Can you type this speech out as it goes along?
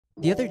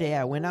The other day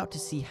I went out to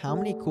see how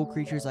many cool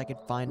creatures I could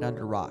find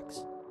under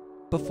rocks.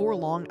 Before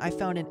long, I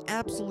found an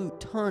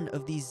absolute ton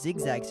of these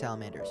zigzag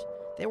salamanders.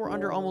 They were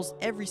under almost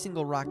every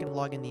single rock and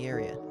log in the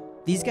area.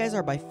 These guys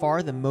are by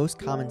far the most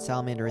common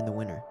salamander in the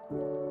winter.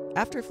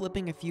 After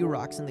flipping a few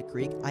rocks in the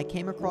creek, I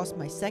came across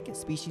my second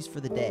species for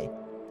the day.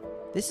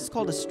 This is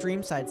called a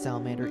streamside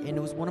salamander, and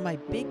it was one of my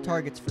big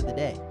targets for the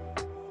day.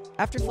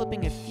 After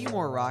flipping a few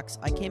more rocks,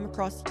 I came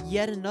across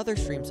yet another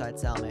streamside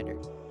salamander.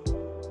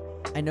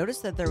 I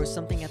noticed that there was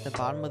something at the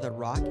bottom of the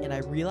rock, and I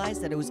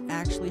realized that it was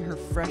actually her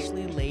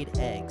freshly laid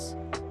eggs.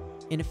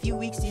 In a few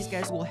weeks, these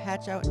guys will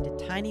hatch out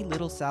into tiny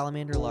little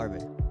salamander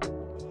larvae.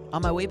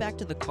 On my way back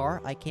to the car,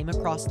 I came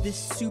across this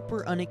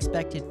super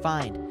unexpected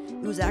find.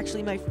 It was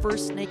actually my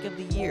first snake of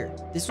the year.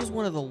 This was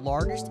one of the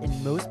largest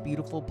and most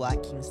beautiful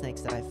black king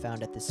snakes that I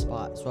found at this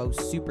spot, so I was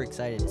super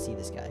excited to see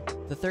this guy.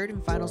 The third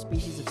and final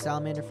species of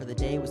salamander for the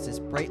day was this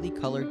brightly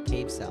colored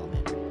cave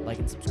salamander. Like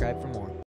and subscribe for more.